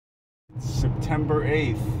September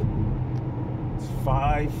 8th. It's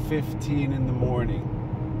 5:15 in the morning,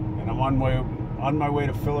 and I'm on my way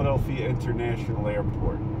to Philadelphia International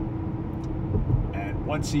Airport. And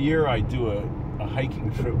once a year I do a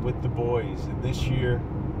hiking trip with the boys, and this year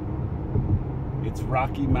it's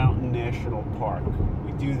Rocky Mountain National Park.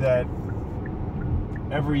 We do that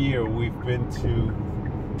every year. We've been to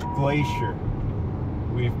Glacier,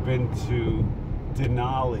 we've been to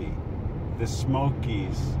Denali, the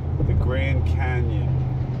Smokies, the Grand Canyon,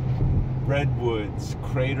 Redwoods,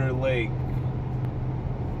 Crater Lake.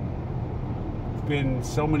 Been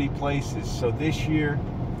so many places. So this year,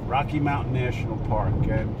 Rocky Mountain National Park,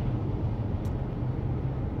 and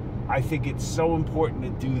I think it's so important to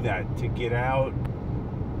do that, to get out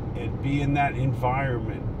and be in that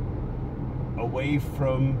environment, away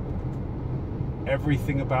from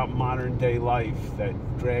everything about modern day life that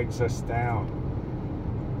drags us down,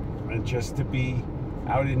 and just to be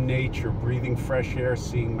out in nature, breathing fresh air,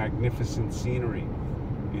 seeing magnificent scenery.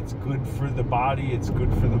 It's good for the body, it's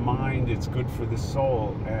good for the mind, it's good for the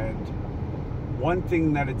soul. And one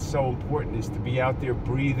thing that it's so important is to be out there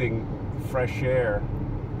breathing fresh air,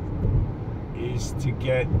 is to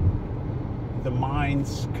get the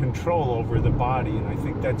mind's control over the body. And I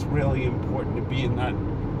think that's really important, to be in that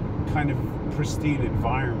kind of pristine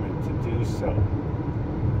environment to do so.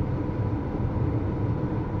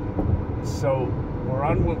 So we're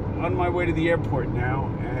on my way to the airport now,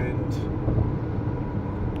 and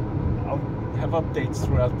I'll have updates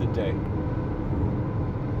throughout the day.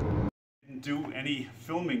 Didn't do any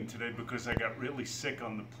filming today because I got really sick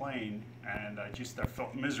on the plane, and I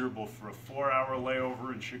felt miserable for a 4-hour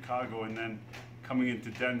layover in Chicago, and then coming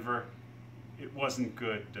into Denver. It wasn't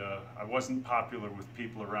good. I wasn't popular with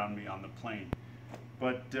people around me on the plane.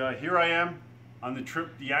 But here I am on the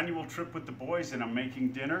trip, the annual trip with the boys, and I'm making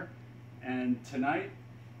dinner. And tonight,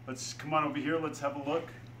 let's come on over here, let's have a look.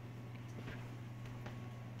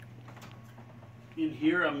 In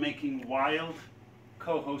here, I'm making wild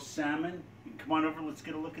coho salmon. Come on over, let's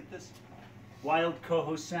get a look at this. Wild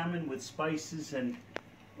coho salmon with spices and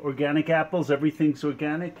organic apples. Everything's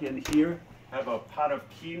organic. And here, I have a pot of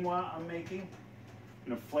quinoa I'm making. I'm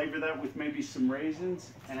gonna flavor that with maybe some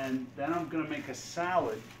raisins. And then I'm gonna make a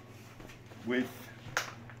salad with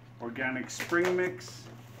organic spring mix,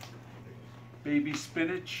 baby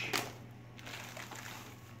spinach,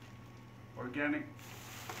 organic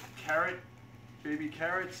carrot, baby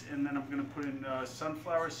carrots, and then I'm going to put in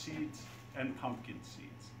sunflower seeds and pumpkin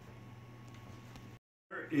seeds.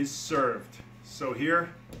 Dinner is served. So here,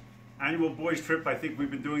 annual boys trip. I think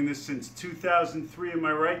we've been doing this since 2003. Am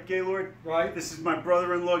I right, Gaylord? Right. This is my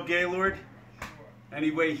brother-in-law, Gaylord.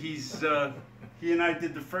 Anyway, he and I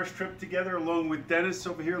did the first trip together along with Dennis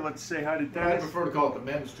over here. Let's say hi to Dennis. I prefer to call it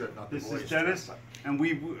the men's trip, not the boys' trip. This is Dennis.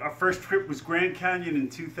 And our first trip was Grand Canyon in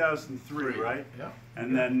 2003, right? Yeah.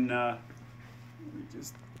 And then we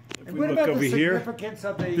just, if we what look about over the here, significance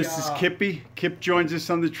of the, this is Kippy. Kip joins us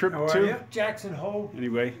on the trip too. Jackson Hole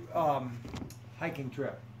Anyway, hiking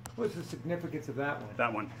trip. What's the significance of that one?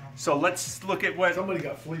 that one. So let's look at what Somebody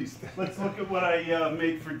got fleeced. let's look at what I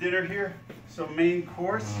made for dinner here. So main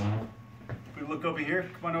course. If we look over here,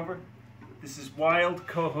 come on over. This is wild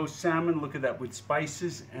coho salmon. Look at that, with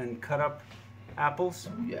spices and cut up apples.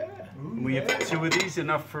 Oh, yeah. And we have 2 of these,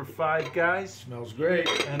 enough for 5 guys. Smells great.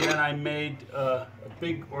 And then I made a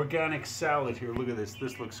big organic salad here. Look at this.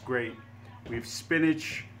 This looks great. We have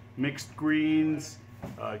spinach, mixed greens,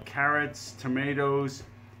 carrots, tomatoes,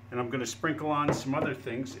 and I'm going to sprinkle on some other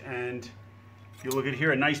things. And if you look at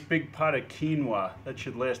here, a nice big pot of quinoa. That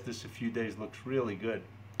should last us a few days. Looks really good.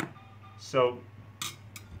 So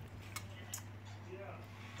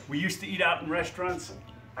we used to eat out in restaurants.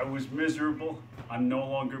 I was miserable. I'm no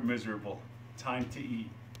longer miserable. Time to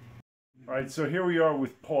eat. All right, so here we are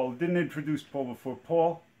with Paul. Didn't introduce Paul before.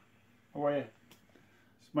 Paul, how are you?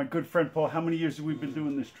 It's my good friend Paul. How many years have we been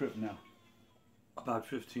doing this trip now? About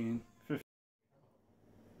 15.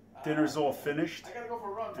 Dinner's all finished. I gotta go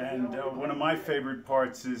for a run. And one of my favorite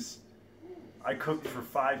parts is I cooked for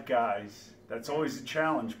 5 guys. That's always a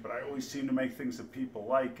challenge, but I always seem to make things that people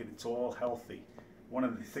like, and it's all healthy. One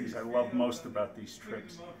of the things I love most about these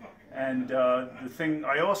trips. And the thing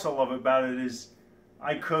I also love about it is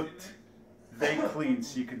I cooked, they cleaned.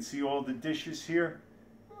 So you can see all the dishes here.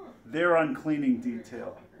 They're on cleaning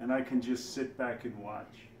detail, and I can just sit back and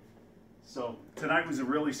watch. So tonight was a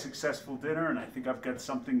really successful dinner, and I think I've got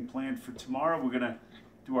something planned for tomorrow. We're gonna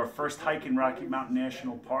do our first hike in Rocky Mountain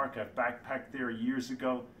National Park. I've backpacked there years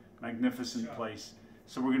ago. Magnificent place.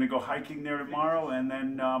 So we're gonna go hiking there tomorrow, and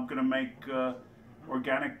then I'm gonna make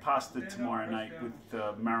organic pasta tomorrow night with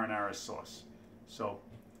marinara sauce. So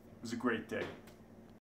was a great day.